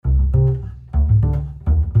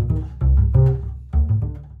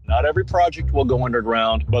Not every project will go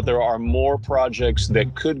underground, but there are more projects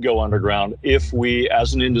that could go underground if we,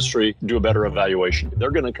 as an industry, do a better evaluation.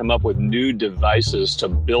 They're going to come up with new devices to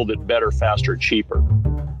build it better, faster, cheaper.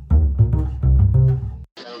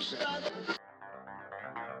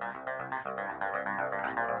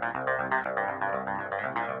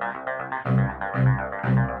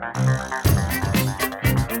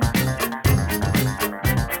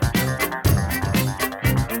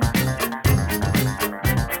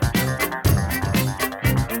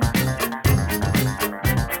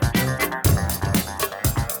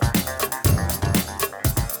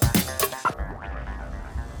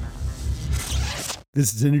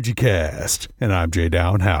 This is EnergyCast, and I'm Jay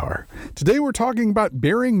Downhauer. Today we're talking about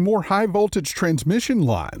burying more high-voltage transmission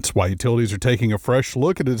lines, why utilities are taking a fresh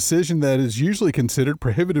look at a decision that is usually considered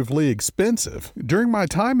prohibitively expensive. During my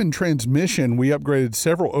time in transmission, we upgraded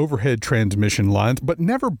several overhead transmission lines, but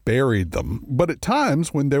never buried them. But at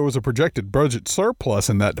times, when there was a projected budget surplus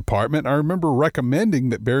in that department, I remember recommending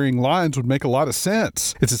that burying lines would make a lot of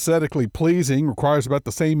sense. It's aesthetically pleasing, requires about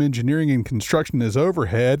the same engineering and construction as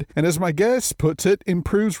overhead, and as my guest puts it,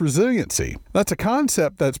 improves resiliency. That's a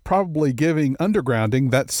concept that's probably giving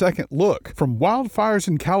undergrounding that second look. From wildfires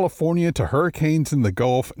in California to hurricanes in the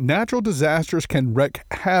Gulf, natural disasters can wreak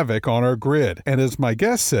havoc on our grid. And as my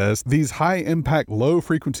guest says, these high-impact,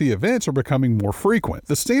 low-frequency events are becoming more frequent.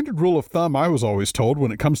 The standard rule of thumb I was always told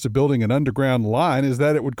when it comes to building an underground line is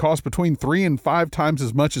that it would cost between 3 and 5 times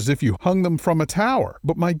as much as if you hung them from a tower.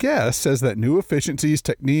 But my guest says that new efficiencies,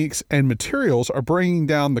 techniques, and materials are bringing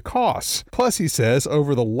down the costs. Plus, he says,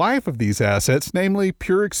 over the life of these assets, namely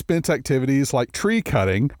pure expense activities like tree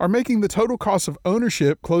cutting, are making the total cost of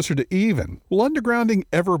ownership closer to even. Will undergrounding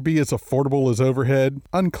ever be as affordable as overhead?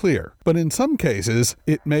 Unclear. But in some cases,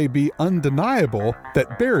 it may be undeniable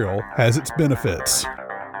that burial has its benefits.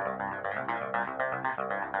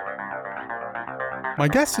 My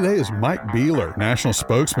guest today is Mike Beeler, National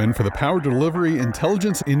Spokesman for the Power Delivery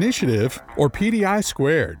Intelligence Initiative, or PDI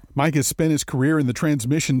Squared. Mike has spent his career in the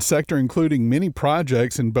transmission sector, including many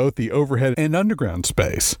projects in both the overhead and underground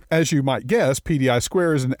space. As you might guess, PDI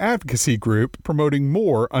Squared is an advocacy group promoting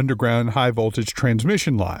more underground high-voltage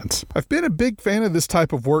transmission lines. I've been a big fan of this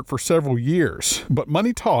type of work for several years, but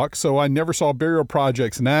money talks, so I never saw burial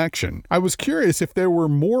projects in action. I was curious if there were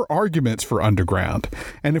more arguments for underground,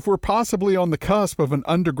 and if we're possibly on the cusp of an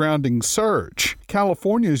undergrounding surge.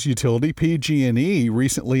 California's utility, PG&E,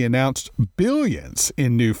 recently announced billions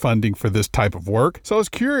in new funding for this type of work, so I was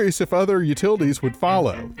curious if other utilities would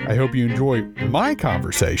follow. I hope you enjoy my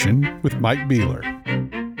conversation with Mike Beeler.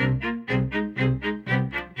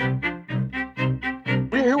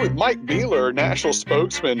 We're here with Mike Beeler, National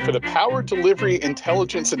Spokesman for the Power Delivery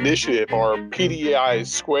Intelligence Initiative, or PDI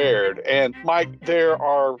Squared. And Mike, there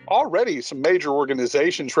are already some major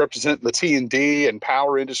organizations representing the T&D and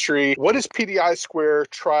power industry. What is PDI Squared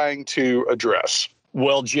trying to address?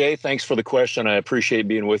 Well, Jay, thanks for the question. I appreciate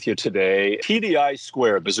being with you today. PDI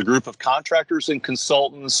Squared is a group of contractors and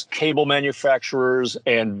consultants, cable manufacturers,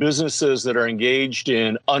 and businesses that are engaged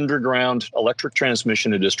in underground electric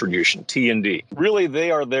transmission and distribution, T&D. Really,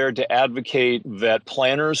 they are there to advocate that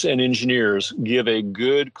planners and engineers give a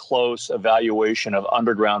good, close evaluation of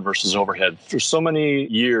underground versus overhead. For so many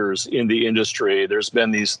years in the industry, there's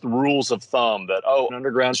been these rules of thumb that,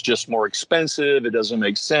 underground's just more expensive, it doesn't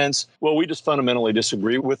make sense. Well, we just fundamentally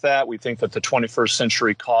disagree with that. We think that the 21st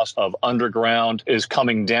century cost of underground is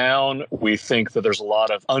coming down. We think that there's a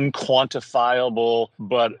lot of unquantifiable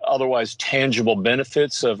but otherwise tangible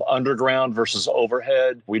benefits of underground versus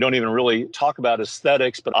overhead. We don't even really talk about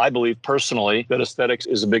aesthetics, but I believe personally that aesthetics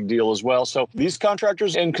is a big deal as well. So these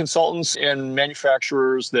contractors and consultants and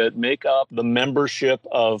manufacturers that make up the membership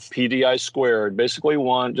of PDI Squared basically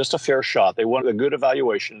want just a fair shot. They want a good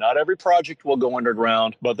evaluation. Not every project will go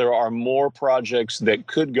underground, but there are more projects that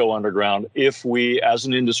could go underground if we, as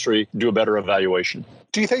an industry, do a better evaluation.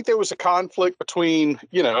 Do you think there was a conflict between,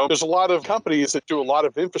 there's a lot of companies that do a lot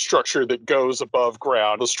of infrastructure that goes above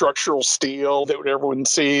ground, the structural steel that everyone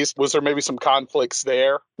sees. Was there maybe some conflicts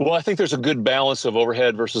there? Well, I think there's a good balance of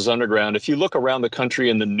overhead versus underground. If you look around the country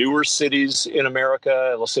in the newer cities in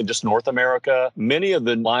America, let's say just North America, many of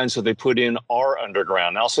the lines that they put in are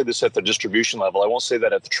underground. I'll say this at the distribution level. I won't say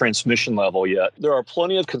that at the transmission level yet. There are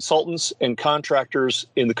plenty of consultants and contractors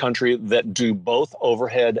in the country that do both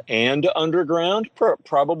overhead and underground.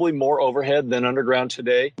 probably more overhead than underground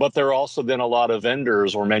today, but there are also then a lot of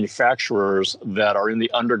vendors or manufacturers that are in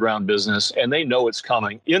the underground business, and they know it's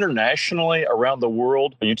coming. Internationally, around the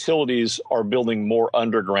world, utilities are building more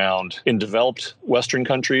underground in developed Western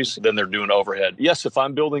countries than they're doing overhead. Yes, if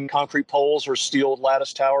I'm building concrete poles or steel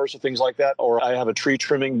lattice towers or things like that, or I have a tree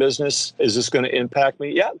trimming business, is this going to impact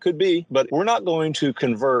me? Yeah, it could be, but we're not going to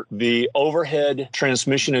convert the overhead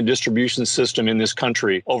transmission and distribution system in this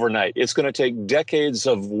country overnight. It's going to take decades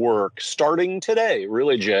of work, starting today,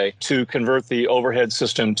 really, Jay, to convert the overhead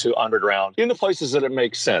system to underground in the places that it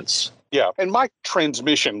makes sense. Yeah. And my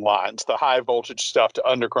transmission lines, the high voltage stuff to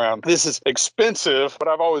underground, this is expensive, but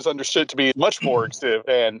I've always understood it to be much more expensive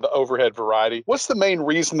than the overhead variety. What's the main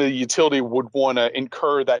reason the utility would want to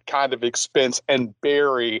incur that kind of expense and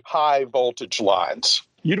bury high voltage lines?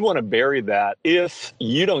 You'd want to bury that if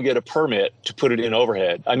you don't get a permit to put it in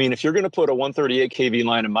overhead. I mean, if you're going to put a 138 kV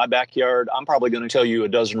line in my backyard, I'm probably going to tell you a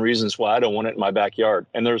dozen reasons why I don't want it in my backyard.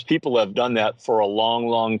 And there's people that have done that for a long,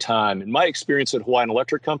 long time. In my experience at Hawaiian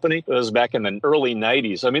Electric Company, it was back in the early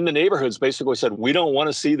 90s. I mean, the neighborhoods basically said, we don't want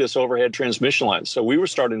to see this overhead transmission line. So we were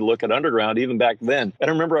starting to look at underground even back then.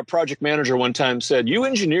 And I remember a project manager one time said, you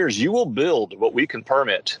engineers, you will build what we can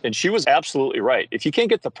permit. And she was absolutely right. If you can't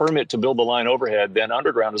get the permit to build the line overhead, then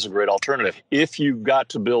underground is a great alternative. If you've got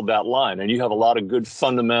to build that line, and you have a lot of good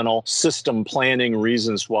fundamental system planning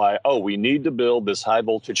reasons why, we need to build this high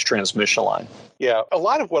voltage transmission line. Yeah, a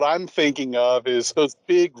lot of what I'm thinking of is those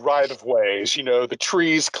big right-of-ways, the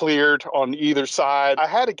trees cleared on either side. I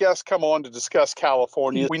had a guest come on to discuss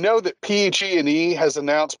California. We know that PG&E has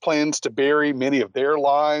announced plans to bury many of their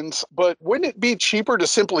lines, but wouldn't it be cheaper to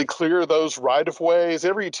simply clear those right-of-ways?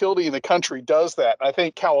 Every utility in the country does that. I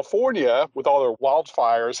think California, with all their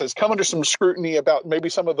wildfires, has come under some scrutiny about maybe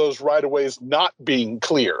some of those right-of-ways not being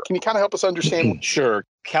clear. Can you kind of help us understand? Sure.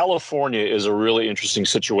 California is a really interesting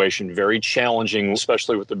situation, very challenging,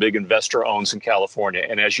 especially with the big investor owns in California.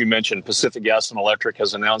 And as you mentioned, Pacific Gas and Electric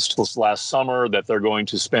has announced this last summer that they're going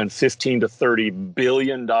to spend $15 to $30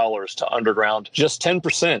 billion to underground just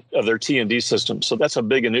 10% of their T&D system. So that's a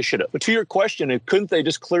big initiative. But to your question, couldn't they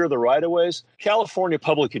just clear the right-of-ways? California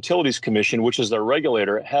Public Utilities Commission, which is their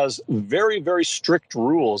regulator, has very, very strict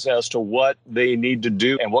rules as to what they need to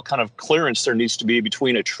do and what kind of clearance there needs to be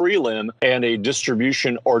between a tree limb and a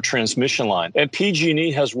distribution or transmission line. And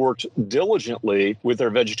PG&E has worked diligently with their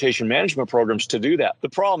vegetation management programs to do that. The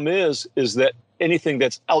problem is that anything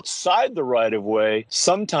that's outside the right-of-way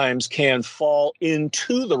sometimes can fall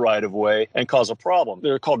into the right-of-way and cause a problem.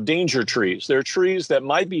 They're called danger trees. They're trees that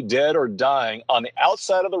might be dead or dying on the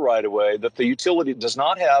outside of the right-of-way that the utility does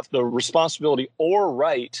not have the responsibility or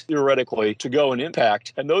right, theoretically, to go and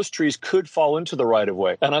impact. And those trees could fall into the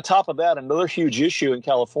right-of-way. And on top of that, another huge issue in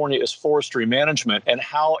California is forestry management and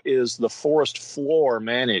how is the forest floor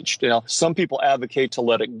managed. Some people advocate to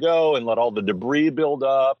let it go and let all the debris build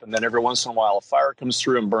up, and then every once in a while fire comes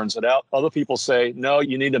through and burns it out. Other people say, no,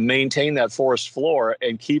 you need to maintain that forest floor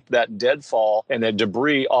and keep that deadfall and that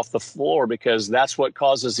debris off the floor because that's what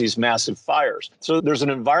causes these massive fires. So there's an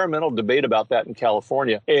environmental debate about that in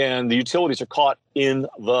California, and the utilities are caught in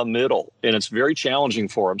the middle, and it's very challenging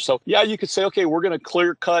for them. So yeah, you could say, okay, we're going to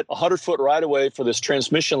clear cut 100-foot right-of-way for this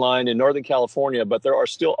transmission line in Northern California, but there are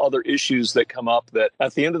still other issues that come up that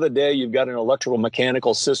at the end of the day, you've got an electrical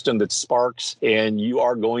mechanical system that sparks, and you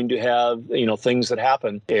are going to have, things that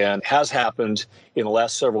happen and has happened in the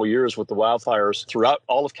last several years with the wildfires throughout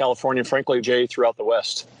all of California, frankly, Jay, throughout the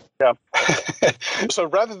West. Yeah. So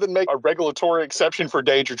rather than make a regulatory exception for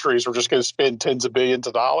danger trees, we're just going to spend tens of billions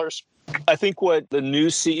of dollars? I think what the new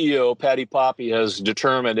CEO, Patty Poppe, has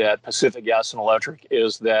determined at Pacific Gas and Electric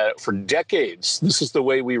is that for decades, this is the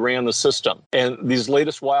way we ran the system. And these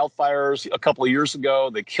latest wildfires a couple of years ago,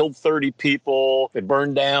 they killed 30 people, they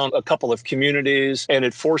burned down a couple of communities, and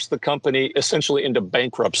it forced the company essentially into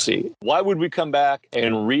bankruptcy. Why would we come back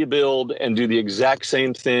and rebuild and do the exact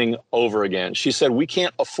same thing over again? She said, we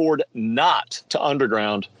can't afford not to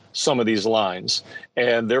underground some of these lines.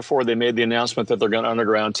 And therefore, they made the announcement that they're going to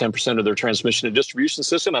underground 10% of their transmission and distribution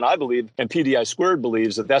system. And I believe, and PDI Squared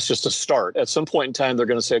believes, that that's just a start. At some point in time, they're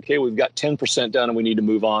going to say, okay, we've got 10% done and we need to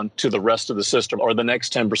move on to the rest of the system, or the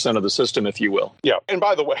next 10% of the system, if you will. Yeah. And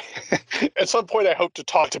by the way, at some point, I hope to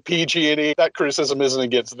talk to PG&E. That criticism isn't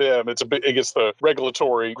against them. It's against the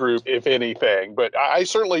regulatory group, if anything. But I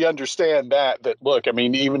certainly understand that look, I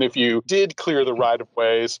mean, even if you did clear the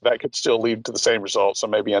right-of-ways, that could still lead to the same result. So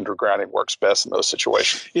maybe undergrounding works best in those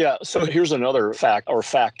situations. Yeah. So here's another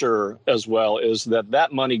factor as well, is that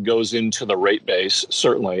money goes into the rate base,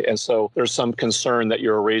 certainly. And so there's some concern that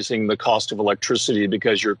you're raising the cost of electricity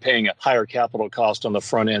because you're paying a higher capital cost on the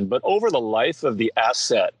front end. But over the life of the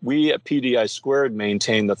asset, we at PDI Squared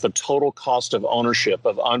maintain that the total cost of ownership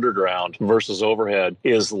of underground versus overhead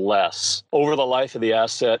is less over the life of the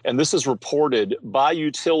asset. And this is reported by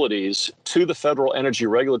utilities to the Federal Energy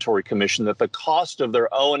Regulatory Commission, that the cost of their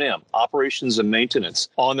O&M, operations and maintenance,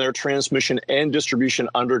 on their transmission and distribution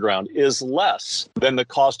underground is less than the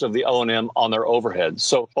cost of the O&M on their overhead.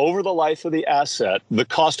 So over the life of the asset, the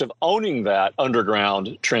cost of owning that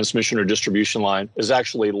underground transmission or distribution line is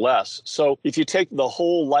actually less. So if you take the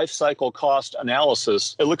whole life cycle cost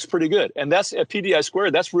analysis, it looks pretty good. And that's at PDI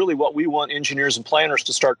Squared, that's really what we want engineers and planners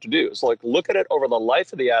to start to do. It's like, look at it over the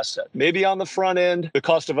life of the asset. Maybe on the front end, the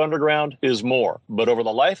cost of underground is more, but over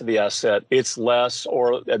the life of the asset, it's less,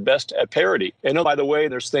 or at best at parity. And oh, by the way,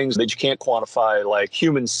 there's things that you can't quantify, like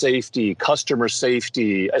human safety, customer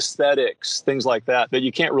safety, aesthetics, things like that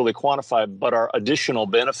you can't really quantify, but are additional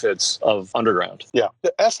benefits of underground. Yeah.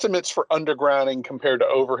 The estimates for undergrounding compared to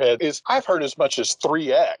overhead is, I've heard, as much as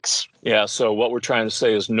 3x. Yeah. So what we're trying to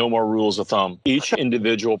say is no more rules of thumb. Each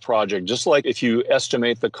individual project, just like if you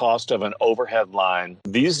estimate the cost of an overhead line,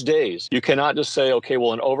 these days, you cannot just say, okay,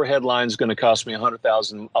 well, an overhead line is going to cost me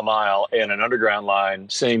 $100,000 a mile, and an underground line,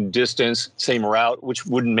 same distance, same route, which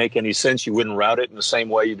wouldn't make any sense. You wouldn't route it in the same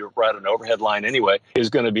way you'd route an overhead line anyway, is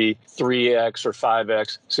going to be 3x or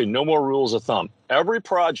 5x. So no more rules of thumb. Every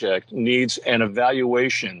project needs an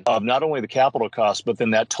evaluation of not only the capital cost, but then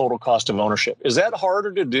that total cost of ownership. Is that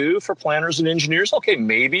harder to do for planners and engineers? Okay,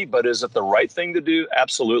 maybe, but is it the right thing to do?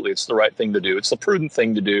 Absolutely, it's the right thing to do. It's the prudent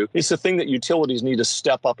thing to do. It's the thing that utilities need to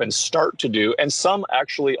step up and start to do, and some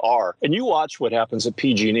actually are. And you watch what happens at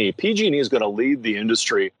PG&E. PG&E is going to lead the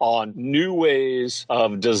industry on new ways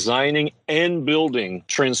of designing and building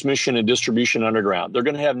transmission and distribution underground. They're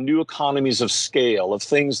going to have new economies of scale of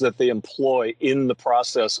things that they employ in the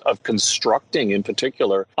process of constructing, in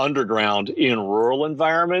particular, underground in rural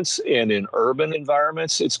environments and in urban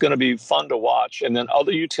environments. It's going to be fun to watch. And then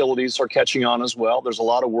other utilities are catching on as well. There's a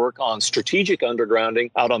lot of work on strategic undergrounding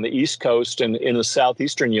out on the East Coast and in the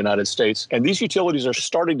southeastern United States. And these utilities are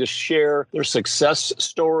starting to share their success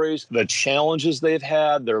stories, the challenges they've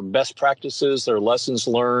had, their best practices, their lessons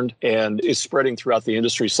learned, and it's spreading throughout the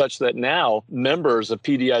industry, such that now members of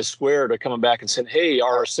PDI Squared are coming back and saying, hey,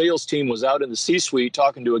 our sales team was out in the C-suite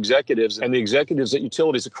talking to executives, and the executives at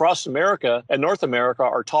utilities across America and North America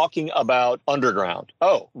are talking about underground.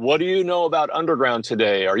 Oh, what do you know about underground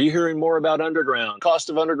today? Are you hearing more about underground? Cost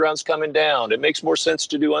of underground's coming down. It makes more sense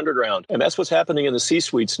to do underground. And that's what's happening in the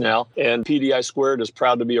C-suites now. And PDI Squared is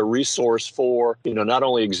proud to be a resource for, not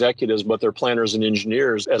only executives, but their planners and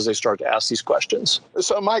engineers as they start to ask these questions.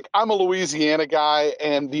 So, Mike, I'm a Louisiana guy,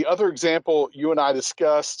 and the other example you and I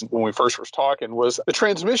discussed when we first was talking was the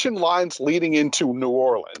transmission lines leading into New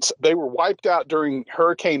Orleans. They were wiped out during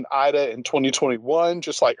Hurricane Ida in 2021,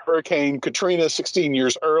 just like Hurricane Katrina 16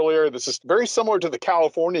 years earlier. This is very similar to the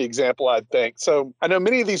California example, I think. So I know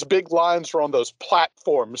many of these big lines are on those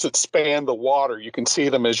platforms that span the water. You can see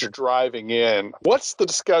them as you're driving in. What's the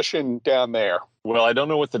discussion down there? Well, I don't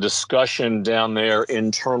know what the discussion down there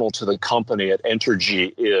internal to the company at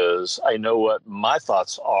Entergy is. I know what my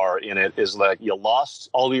thoughts are in it is that you lost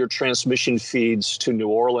all your transmission feeds to New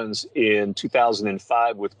Orleans in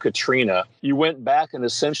 2005 with Katrina. You went back and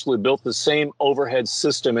essentially built the same overhead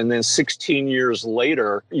system. And then 16 years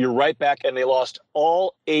later, you're right back and they lost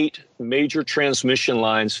all 8 major transmission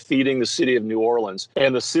lines feeding the city of New Orleans.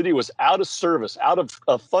 And the city was out of service, out of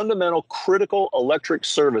a fundamental critical electric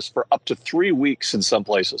service for up to 3 weeks in some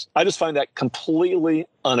places. I just find that completely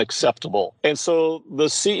unacceptable. And so the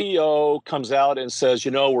CEO comes out and says,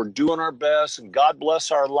 we're doing our best and God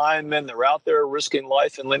bless our linemen. They're out there risking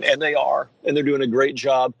life and limb, and they are. And they're doing a great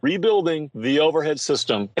job rebuilding the overhead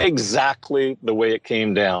system exactly the way it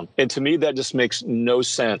came down. And to me, that just makes no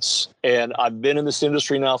sense. And I've been in this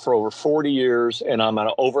industry now for over 40 years, and I'm an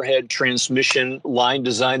overhead transmission line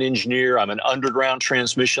design engineer. I'm an underground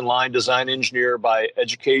transmission line design engineer by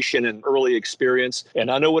education and early experience. And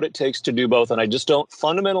I know what it takes to do both. And I just don't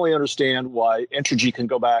fundamentally understand why Entergy can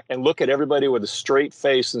go back and look at everybody with a straight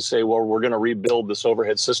face and say, well, we're going to rebuild this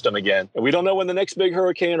overhead system again. And we don't know when the next big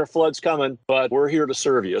hurricane or flood's coming, but we're here to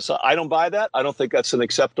serve you. So I don't buy that. I don't think that's an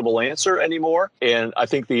acceptable answer anymore. And I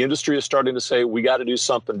think the industry is starting to say, we got to do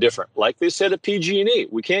something different. like they said at PG&E,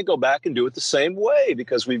 we can't go back and do it the same way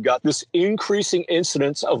because we've got this increasing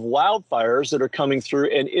incidence of wildfires that are coming through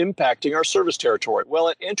and impacting our service territory. Well,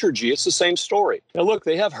 at Entergy, it's the same story. Now, look,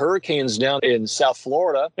 they have hurricanes down in South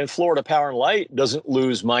Florida, and Florida Power and Light doesn't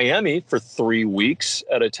lose Miami for 3 weeks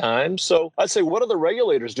at a time. So I'd say, what are the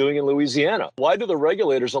regulators doing in Louisiana? Why do the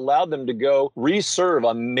regulators allow them to go reserve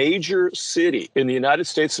a major city in the United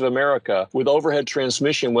States of America with overhead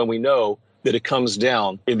transmission when we know that it comes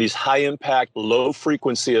down in these high-impact,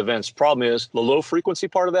 low-frequency events? Problem is, the low-frequency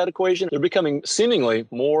part of that equation, they're becoming seemingly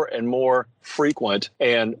more and more frequent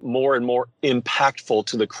and more impactful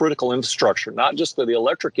to the critical infrastructure, not just the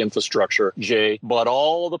electric infrastructure, Jay, but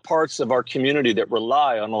all the parts of our community that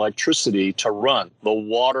rely on electricity to run. The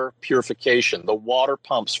water purification, the water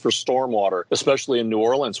pumps for stormwater, especially in New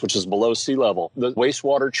Orleans, which is below sea level, the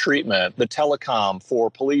wastewater treatment, the telecom for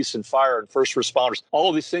police and fire and first responders. All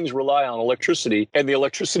of these things rely on electricity, and the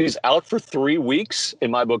electricity is out for 3 weeks. In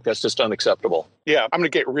my book, that's just unacceptable. Yeah, I'm going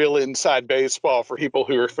to get real inside baseball for people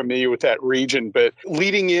who are familiar with that region. But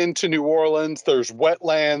leading into New Orleans, there's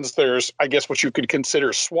wetlands. There's, I guess, what you could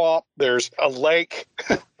consider swamp. There's a lake.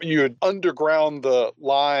 You would underground the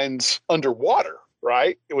lines underwater,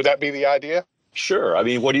 right? Would that be the idea? Sure. I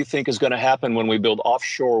mean, what do you think is going to happen when we build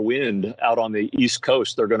offshore wind out on the East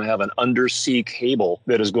Coast? They're going to have an undersea cable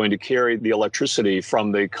that is going to carry the electricity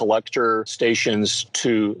from the collector stations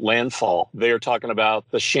to landfall. They are talking about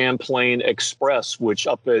the Champlain Express, which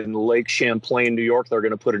up in Lake Champlain, New York, they're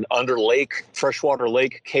going to put an freshwater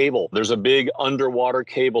lake cable. There's a big underwater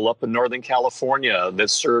cable up in Northern California that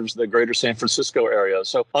serves the greater San Francisco area.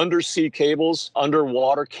 So undersea cables,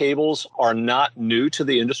 underwater cables are not new to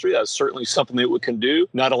the industry. That's certainly something that we can do,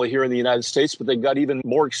 not only here in the United States, but they've got even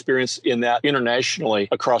more experience in that internationally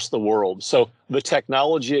across the world. So the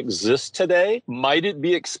technology exists today. Might it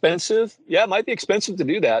be expensive? Yeah, it might be expensive to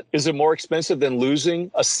do that. Is it more expensive than losing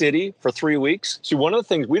a city for 3 weeks? See, one of the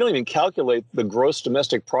things, we don't even calculate the gross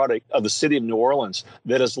domestic product of the city of New Orleans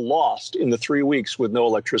that is lost in the 3 weeks with no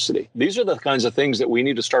electricity. These are the kinds of things that we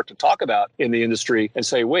need to start to talk about in the industry and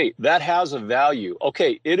say, wait, that has a value.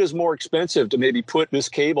 Okay, it is more expensive to maybe put this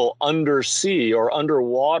cable undersea or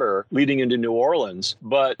underwater leading into New Orleans,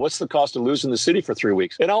 but what's the cost of losing the city for 3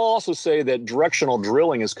 weeks? And I'll also say that directional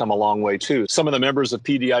drilling has come a long way too. Some of the members of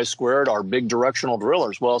PDI Squared are big directional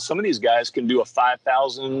drillers. Well, some of these guys can do a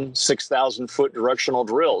 5,000, 6,000 foot directional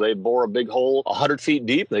drill. They bore a big hole 100 feet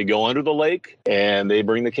deep. They go under the lake and they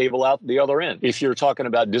bring the cable out the other end. If you're talking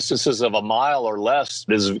about distances of a mile or less,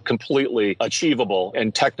 it is completely achievable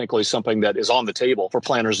and technically something that is on the table for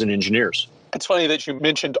planners and engineers. It's funny that you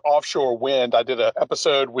mentioned offshore wind. I did an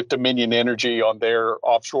episode with Dominion Energy on their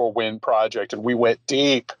offshore wind project, and we went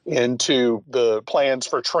deep into the plans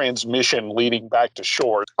for transmission leading back to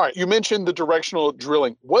shore. All right, you mentioned the directional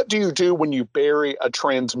drilling. What do you do when you bury a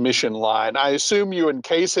transmission line? I assume you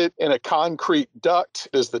encase it in a concrete duct.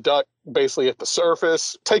 Is the duct basically at the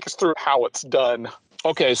surface? Take us through how it's done.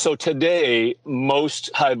 Okay, so today, most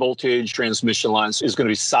high voltage transmission lines is going to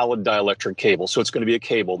be solid dielectric cable. So it's going to be a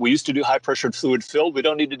cable. We used to do high pressured fluid filled. We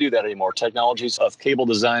don't need to do that anymore. Technologies of cable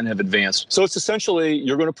design have advanced. So it's essentially,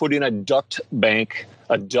 you're going to put in a duct bank,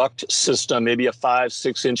 a duct system, maybe a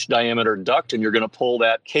 5-6 inch diameter duct, and you're going to pull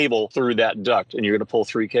that cable through that duct. And you're going to pull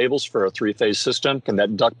 3 cables for a 3-phase system. And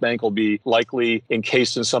that duct bank will be likely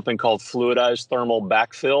encased in something called fluidized thermal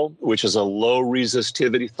backfill, which is a low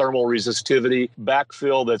resistivity, thermal resistivity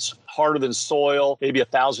backfill that's harder than soil, maybe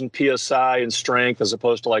 1,000 PSI in strength as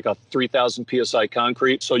opposed to like a 3,000 PSI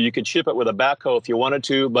concrete. So you could chip it with a backhoe if you wanted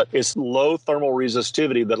to, but it's low thermal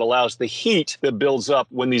resistivity that allows the heat that builds up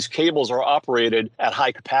when these cables are operated at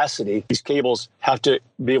high capacity. These cables have to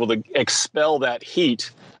be able to expel that heat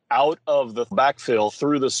out of the backfill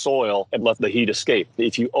through the soil and let the heat escape.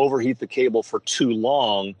 If you overheat the cable for too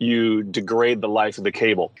long, you degrade the life of the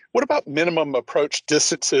cable. What about minimum approach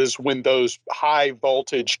distances when those high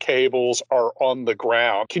voltage cables are on the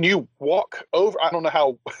ground? Can you walk over? I don't know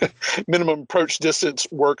how minimum approach distance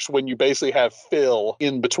works when you basically have fill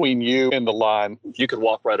in between you and the line. You could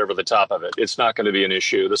walk right over the top of it. It's not going to be an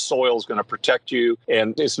issue. The soil is going to protect you,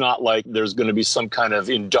 and it's not like there's going to be some kind of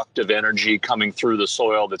inductive energy coming through the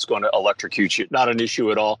soil that's going to electrocute you. Not an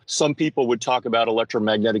issue at all. Some people would talk about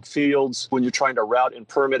electromagnetic fields when you're trying to route and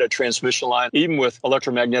permit a transmission line. Even with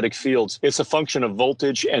electromagnetic fields, it's a function of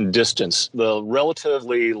voltage and distance. The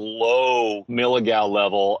relatively low milligal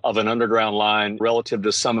level of an underground line relative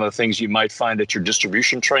to some of the things you might find at your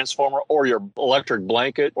distribution transformer or your electric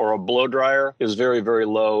blanket or a blow dryer is very, very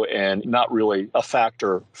low and not really a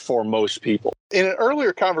factor for most people. In an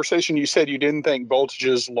earlier conversation, you said you didn't think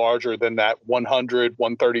voltages larger than that 100,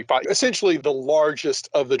 130 335, essentially the largest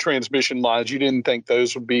of the transmission lines. You didn't think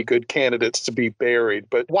those would be good candidates to be buried.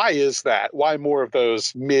 But why is that? Why more of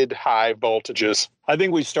those mid-high voltages? I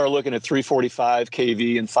think we start looking at 345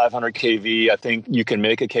 kV and 500 kV. I think you can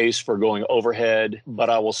make a case for going overhead. But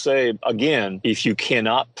I will say, again, if you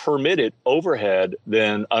cannot permit it overhead,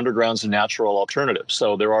 then underground's a natural alternative.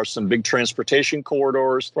 So there are some big transportation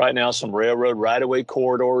corridors right now, some railroad right-of-way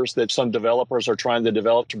corridors that some developers are trying to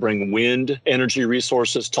develop to bring wind energy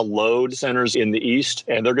resources to load centers in the east.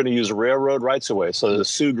 And they're going to use railroad rights-of-way. So the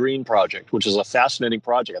Sue Green project, which is a fascinating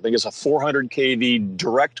project. I think it's a 400 kV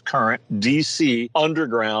direct current DC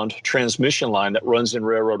underground transmission line that runs in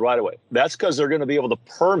railroad right-of-way. That's because they're going to be able to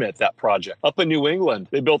permit that project. Up in New England,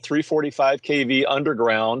 they built 345 kV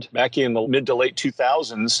underground back in the mid to late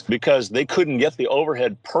 2000s because they couldn't get the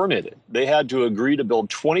overhead permitted. They had to agree to build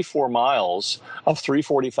 24 miles of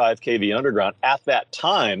 345 kV underground. At that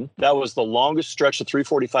time, that was the longest stretch of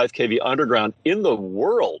 345 kV underground in the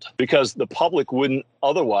world because the public wouldn't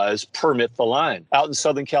otherwise permit the line. Out in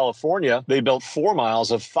Southern California, they built 4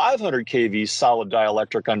 miles of 500 kV solid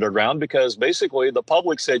dielectric underground because basically the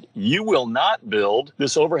public said, you will not build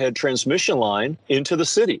this overhead transmission line into the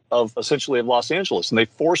city of essentially of Los Angeles. And they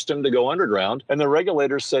forced them to go underground. And the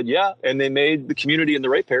regulators said, yeah, and they made the community and the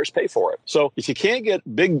ratepayers pay for it. So if you can't get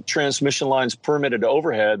big transmission lines permitted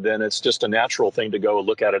overhead, then it's just a natural thing to go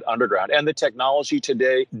look at it underground. And the technology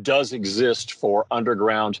today does exist for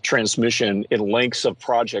underground transmission in lengths of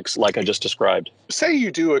projects like I just described. Say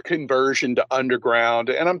you do a conversion to underground,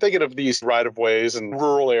 and I'm thinking of these right-of-ways in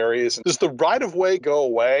rural areas. Does the right-of-way go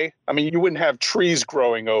away? I mean, you wouldn't have trees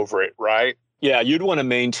growing over it, right? Yeah, you'd want to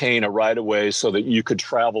maintain a right-of-way so that you could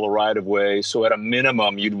travel a right-of-way. So at a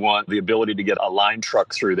minimum, you'd want the ability to get a line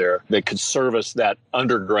truck through there that could service that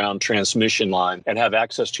underground transmission line and have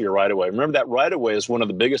access to your right-of-way. Remember, that right-of-way is one of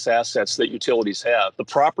the biggest assets that utilities have. The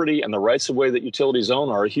property and the rights-of-way that utilities own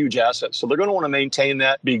are a huge asset. So they're going to want to maintain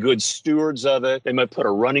that, be good stewards of it. They might put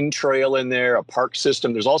a running trail in there, a park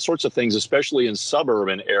system. There's all sorts of things, especially in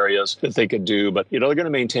suburban areas, that they could do. But, they're going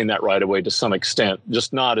to maintain that right-of-way to some extent,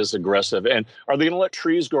 just not as aggressive. And are they going to let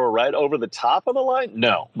trees grow right over the top of the line?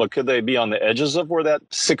 No. But could they be on the edges of where that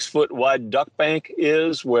 6-foot wide duck bank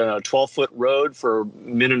is, where a 12-foot road for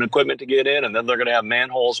men and equipment to get in? And then they're going to have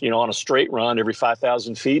manholes, on a straight run every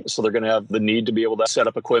 5,000 feet. So they're going to have the need to be able to set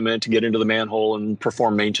up equipment to get into the manhole and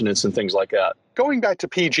perform maintenance and things like that. Going back to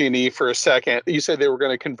PG&E for a second, you said they were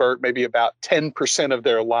going to convert maybe about 10% of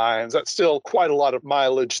their lines. That's still quite a lot of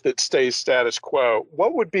mileage that stays status quo.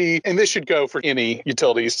 What would be, and this should go for any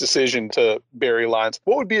utility's decision to bury lines,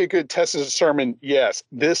 what would be a good test to determine, yes,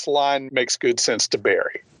 this line makes good sense to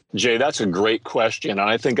bury? Jay, that's a great question. And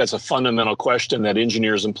I think that's a fundamental question that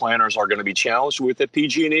engineers and planners are going to be challenged with at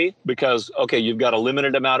PG&E because, okay, you've got a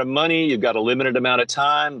limited amount of money, you've got a limited amount of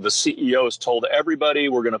time. The CEO has told everybody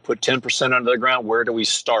we're going to put 10% under the ground. Where do we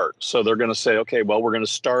start? So they're going to say, okay, well, we're going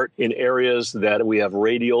to start in areas that we have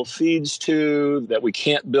radial feeds to, that we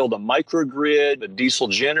can't build a microgrid, a diesel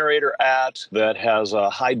generator at, that has a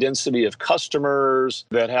high density of customers,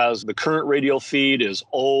 that has the current radial feed is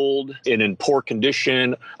old and in poor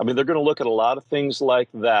condition. I mean, they're going to look at a lot of things like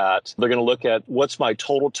that. They're going to look at what's my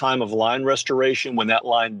total time of line restoration when that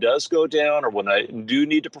line does go down or when I do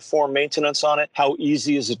need to perform maintenance on it. How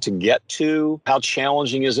easy is it to get to? How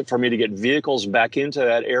challenging is it for me to get vehicles back into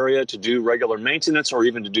that area to do regular maintenance or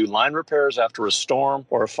even to do line repairs after a storm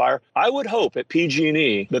or a fire? I would hope at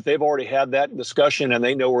PG&E that they've already had that discussion and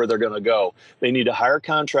they know where they're going to go. They need to hire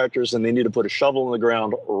contractors and they need to put a shovel in the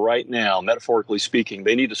ground right now, metaphorically speaking.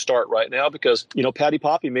 They need to start right now because, Patty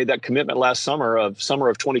Poppy made that commitment last summer of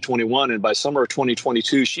 2021. And by summer of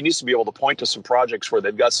 2022, she needs to be able to point to some projects where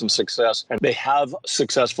they've got some success and they have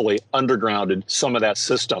successfully undergrounded some of that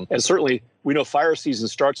system. And certainly we know fire season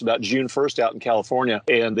starts about June 1st out in California,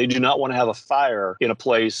 and they do not want to have a fire in a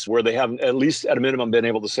place where they haven't, at least at a minimum, been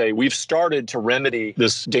able to say, we've started to remedy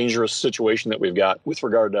this dangerous situation that we've got with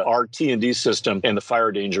regard to our T&D system and the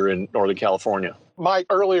fire danger in Northern California. Mike,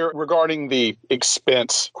 earlier regarding the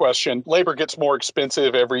expense question, labor gets more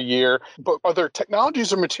expensive every year, but are there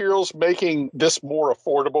technologies or materials making this more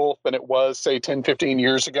affordable than it was, say, 10, 15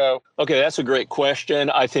 years ago? Okay, that's a great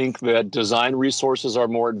question. I think that design resources are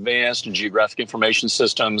more advanced and geographic information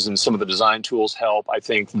systems and some of the design tools help. I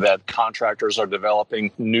think that contractors are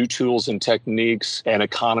developing new tools and techniques and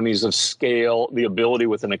economies of scale, the ability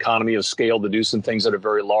with an economy of scale to do some things at a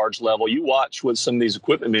very large level. You watch what some of these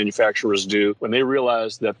equipment manufacturers do when they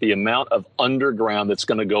realize that the amount of underground that's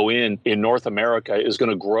going to go in North America is going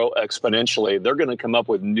to grow exponentially. They're going to come up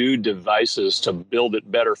with new devices to build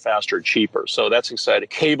it better, faster, cheaper. So that's exciting.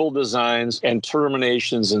 Cable designs and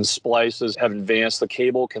terminations and splices have advanced. The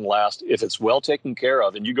cable can last if it's well taken care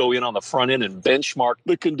of. And you go in on the front end and benchmark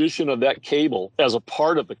the condition of that cable as a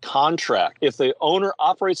part of the contract. If the owner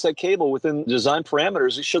operates that cable within design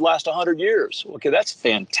parameters, it should last 100 years. Okay, that's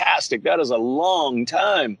fantastic. That is a long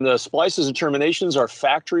time. The splices and terminations are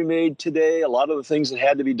factory made today. A lot of the things that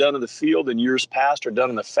had to be done in the field in years past are done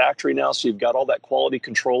in the factory now. So you've got all that quality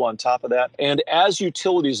control on top of that. And as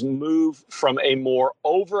utilities move from a more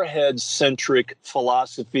overhead-centric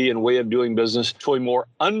philosophy and way of doing business to a more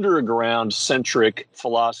underground-centric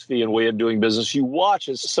philosophy and way of doing business, you watch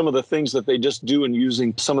as some of the things that they just do in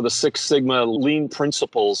using some of the Six Sigma lean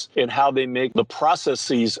principles in how they make the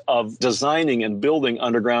processes of designing and building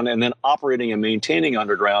underground and then operating and maintaining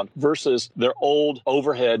underground versus their old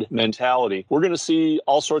overhead mentality. We're going to see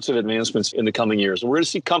all sorts of advancements in the coming years. We're going to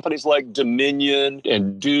see companies like Dominion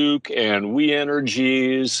and Duke and We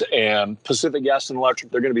Energies and Pacific Gas and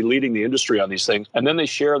Electric. They're going to be leading the industry on these things. And then they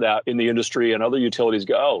share that in the industry, and other utilities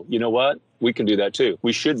go, oh, you know what? We can do that too.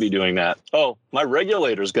 We should be doing that. Oh, my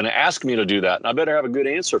regulator is going to ask me to do that, and I better have a good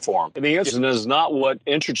answer for him. And the answer is not what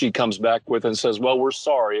Entergy comes back with and says, well, we're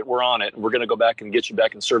sorry, we're on it, and we're going to go back and get you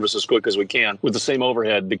back in service as quick as we can with the same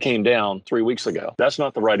overhead that came down 3 weeks ago. That's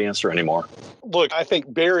not the right answer anymore. Look, I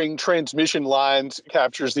think burying transmission lines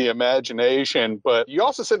captures the imagination, but you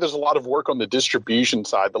also said there's a lot of work on the distribution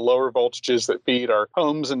side, the lower voltages that feed our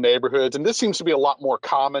homes and neighborhoods. And this seems to be a lot more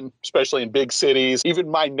common, especially in big cities. Even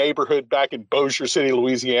my neighborhood back in Bossier City,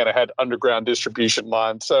 Louisiana, had underground distribution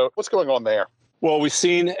lines. So what's going on there? Well, we've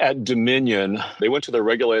seen at Dominion, they went to their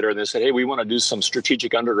regulator and they said, hey, we want to do some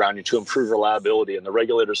strategic undergrounding to improve reliability. And the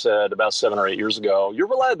regulator said about 7 or 8 years ago, your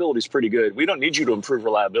reliability is pretty good. We don't need you to improve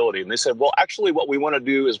reliability. And they said, well, actually, what we want to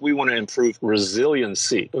do is we want to improve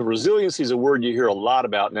resiliency. Resiliency is a word you hear a lot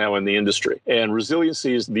about now in the industry. And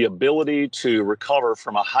resiliency is the ability to recover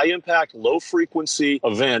from a high impact, low frequency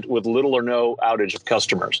event with little or no outage of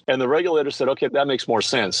customers. And the regulator said, okay, that makes more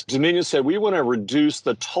sense. Dominion said, we want to reduce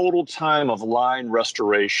the total time of line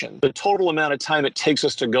restoration, the total amount of time it takes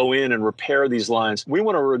us to go in and repair these lines. We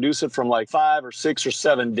want to reduce it from like 5 or 6 or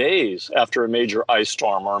 7 days after a major ice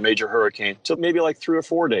storm or a major hurricane to maybe like 3 or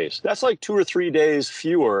 4 days. That's like 2 or 3 days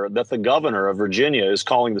fewer that the governor of Virginia is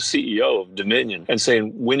calling the CEO of Dominion and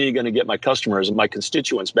saying, when are you going to get my customers and my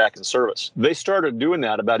constituents back in service? They started doing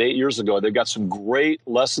that about 8 years ago. They've got some great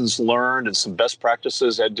lessons learned and some best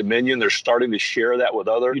practices at Dominion. They're starting to share that with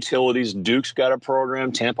other utilities. Duke's got a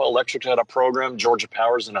program. Tampa Electric had a program. Georgia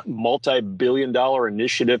Power's in a multi-billion-dollar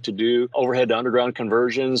initiative to do overhead to underground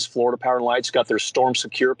conversions. Florida Power and Light's got their Storm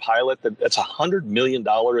Secure pilot. That's a $100 million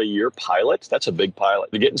a year pilot. That's a big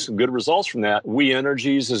pilot. They're getting some good results from that. We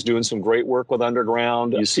Energies is doing some great work with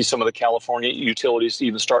underground. You see some of the California utilities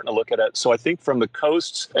even starting to look at it. So I think from the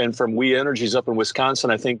coasts and from We Energies up in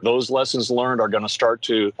Wisconsin, I think those lessons learned are going to start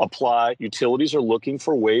to apply. Utilities are looking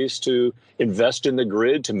for ways to invest in the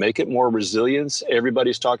grid to make it more resilient.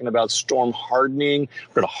 Everybody's talking about storm hardening.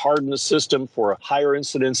 We're going to harden the system for a higher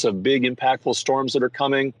incidence of big impactful storms that are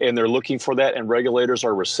coming, and they're looking for that, and regulators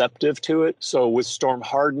are receptive to it. So with storm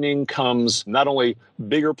hardening comes not only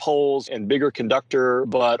bigger poles and bigger conductor,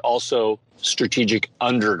 but also strategic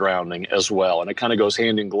undergrounding as well. And it kind of goes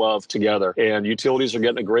hand in glove together. And utilities are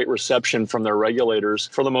getting a great reception from their regulators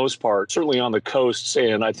for the most part, certainly on the coasts.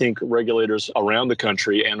 And I think regulators around the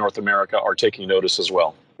country and North America are taking notice as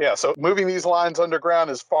well. Yeah, so moving these lines underground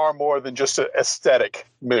is far more than just an aesthetic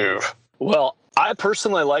move. Well, I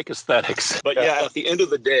personally like aesthetics, but yeah, at the end of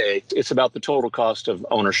the day, it's about the total cost of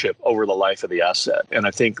ownership over the life of the asset. And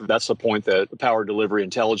I think that's the point that the Power Delivery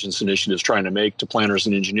Intelligence Initiative is trying to make to planners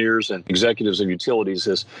and engineers and executives of utilities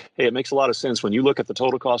is, hey, it makes a lot of sense when you look at the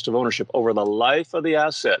total cost of ownership over the life of the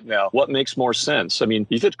asset. Now, what makes more sense? I mean,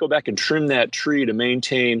 you have to go back and trim that tree to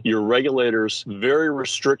maintain your regulators' very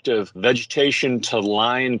restrictive vegetation to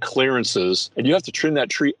line clearances, and you have to trim that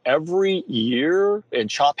tree every year and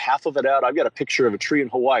chop half of it out. I've got a picture of a tree in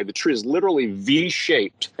Hawaii. The tree is literally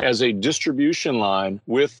V-shaped as a distribution line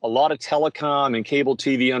with a lot of telecom and cable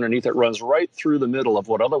TV underneath it, runs right through the middle of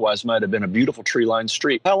what otherwise might have been a beautiful tree-lined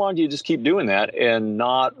street. How long do you just keep doing that and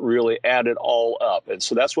not really add it all up? And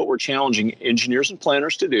so that's what we're challenging engineers and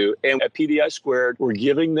planners to do. And at PDI Squared, we're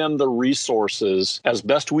giving them the resources as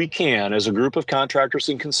best we can as a group of contractors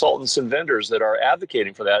and consultants and vendors that are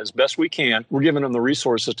advocating for that as best we can. We're giving them the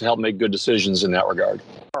resources to help make good decisions in that regard.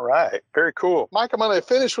 All right. Very cool. Mike, I'm going to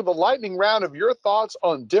finish with a lightning round of your thoughts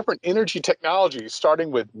on different energy technologies,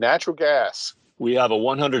 starting with natural gas. We have a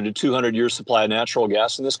 100 to 200 year supply of natural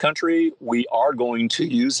gas in this country. We are going to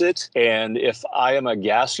use it. And if I am a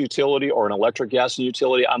gas utility or an electric gas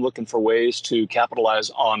utility, I'm looking for ways to capitalize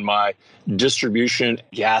on my distribution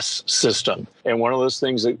gas system. And one of those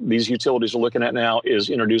things that these utilities are looking at now is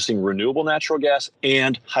introducing renewable natural gas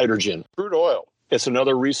and hydrogen. Crude oil. It's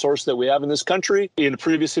another resource that we have in this country. In the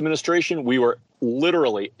previous administration, we were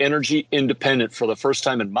literally energy independent for the first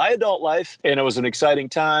time in my adult life. And it was an exciting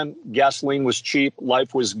time. Gasoline was cheap,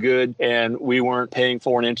 life was good, and we weren't paying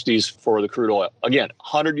foreign entities for the crude oil. Again,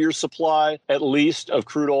 100-year supply at least of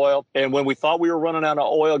crude oil. And when we thought we were running out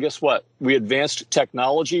of oil, guess what? We advanced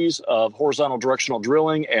technologies of horizontal directional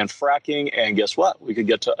drilling and fracking. And guess what? We could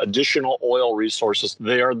get to additional oil resources.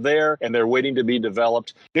 They are there and they're waiting to be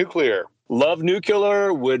developed. Nuclear. Love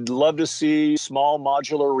nuclear, would love to see small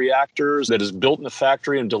modular reactors that is built in the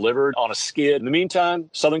factory and delivered on a skid. In the meantime,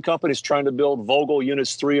 Southern Company is trying to build Vogtle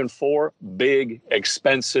Units 3 and 4. Big,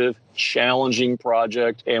 expensive, challenging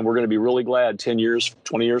project. And we're going to be really glad 10 years,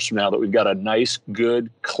 20 years from now that we've got a nice, good,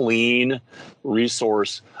 clean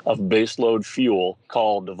resource of baseload fuel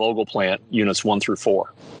called the Vogtle plant, Units 1 through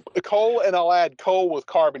 4. Coal, and I'll add coal with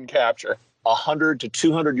carbon capture. 100 to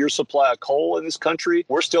 200 year supply of coal in this country.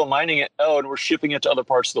 We're still mining it, and we're shipping it to other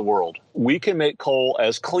parts of the world. We can make coal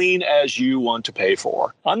as clean as you want to pay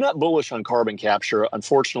for. I'm not bullish on carbon capture.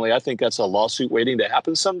 Unfortunately, I think that's a lawsuit waiting to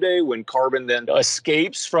happen someday when carbon then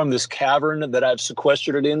escapes from this cavern that I've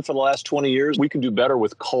sequestered it in for the last 20 years. We can do better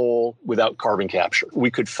with coal without carbon capture. We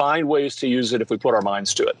could find ways to use it if we put our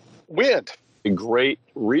minds to it. Wind. A great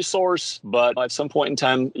resource, but at some point in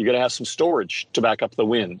time, you're going to have some storage to back up the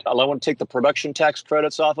wind. I want to take the production tax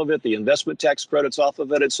credits off of it, the investment tax credits off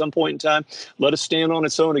of it at some point in time. Let it stand on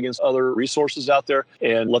its own against other resources out there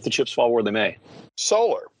and let the chips fall where they may.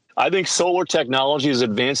 Solar. I think solar technology is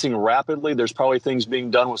advancing rapidly. There's probably things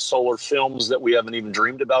being done with solar films that we haven't even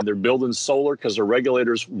dreamed about. They're building solar because the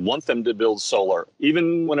regulators want them to build solar.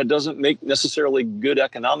 Even when it doesn't make necessarily good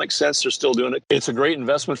economic sense, they're still doing it. It's a great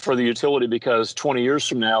investment for the utility because 20 years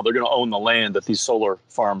from now, they're going to own the land that these solar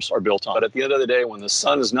farms are built on. But at the end of the day, when the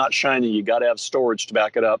sun is not shining, you got to have storage to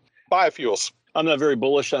back it up. Biofuels. I'm not very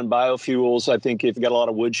bullish on biofuels. I think if you've got a lot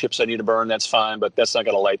of wood chips I need to burn, that's fine, but that's not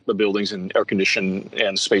going to light the buildings and air condition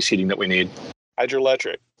and space heating that we need.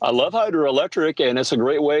 Hydroelectric. I love hydroelectric, and it's a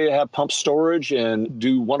great way to have pump storage and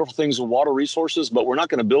do wonderful things with water resources, but we're not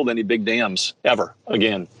going to build any big dams ever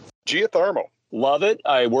again. Geothermal. Love it.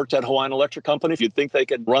 I worked at Hawaiian Electric Company. You'd think they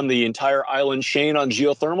could run the entire island chain on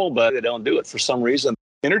geothermal, but they don't do it for some reason.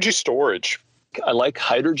 Energy storage. I like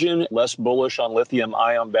hydrogen, less bullish on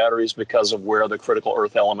lithium-ion batteries because of where the critical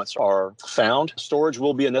earth elements are found. Storage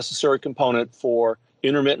will be a necessary component for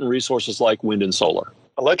intermittent resources like wind and solar.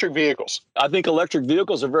 Electric vehicles. I think electric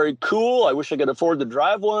vehicles are very cool. I wish I could afford to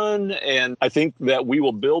drive one. And I think that we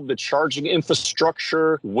will build the charging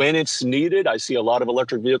infrastructure when it's needed. I see a lot of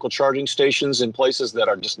electric vehicle charging stations in places that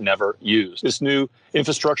are just never used. This new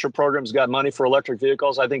infrastructure program's got money for electric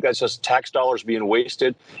vehicles. I think that's just tax dollars being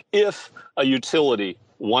wasted. If a utility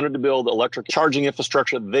wanted to build electric charging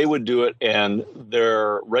infrastructure, they would do it, and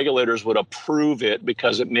their regulators would approve it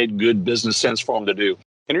because it made good business sense for them to do.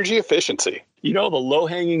 Energy efficiency. You know, the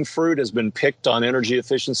low-hanging fruit has been picked on energy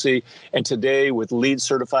efficiency. And today, with LEED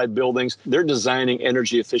certified buildings, they're designing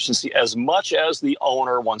energy efficiency as much as the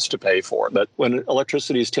owner wants to pay for it. But when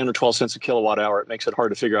electricity is 10 or 12 cents a kilowatt hour, it makes it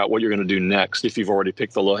hard to figure out what you're going to do next if you've already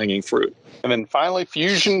picked the low-hanging fruit. And then finally,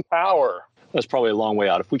 fusion power. That's probably a long way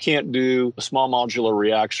out. If we can't do small modular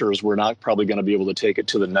reactors, we're not probably going to be able to take it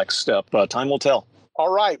to the next step. Time will tell. All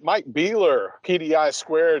right, Mike Beeler, PDI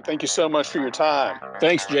Squared, thank you so much for your time.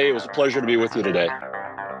 Thanks, Jay. It was a pleasure to be with you today.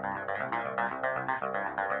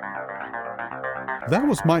 That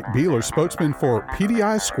was Mike Beeler, spokesman for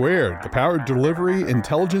PDI Squared, the Power Delivery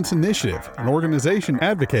Intelligence Initiative, an organization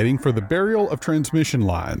advocating for the burial of transmission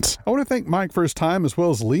lines. I want to thank Mike for his time, as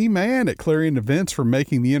well as Lee Mann at Clarion Events for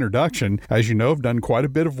making the introduction. As you know, I've done quite a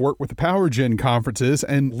bit of work with the Power Gen conferences,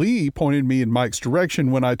 and Lee pointed me in Mike's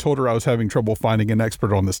direction when I told her I was having trouble finding an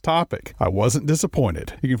expert on this topic. I wasn't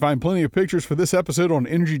disappointed. You can find plenty of pictures for this episode on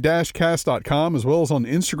energy-cast.com, as well as on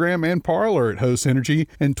Instagram and Parler at Host Energy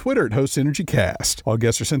and Twitter at Host Energy Cast. All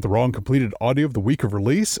guests are sent the wrong completed audio of the week of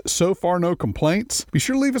release. So far, no complaints. Be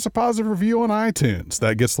sure to leave us a positive review on iTunes.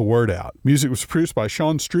 That gets the word out. Music was produced by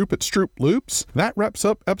Sean Stroop at Stroop Loops. That wraps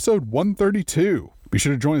up episode 132. Be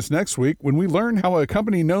sure to join us next week when we learn how a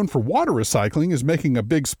company known for water recycling is making a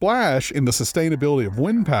big splash in the sustainability of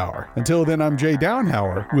wind power. Until then, I'm Jay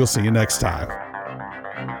Downhauer. We'll see you next time.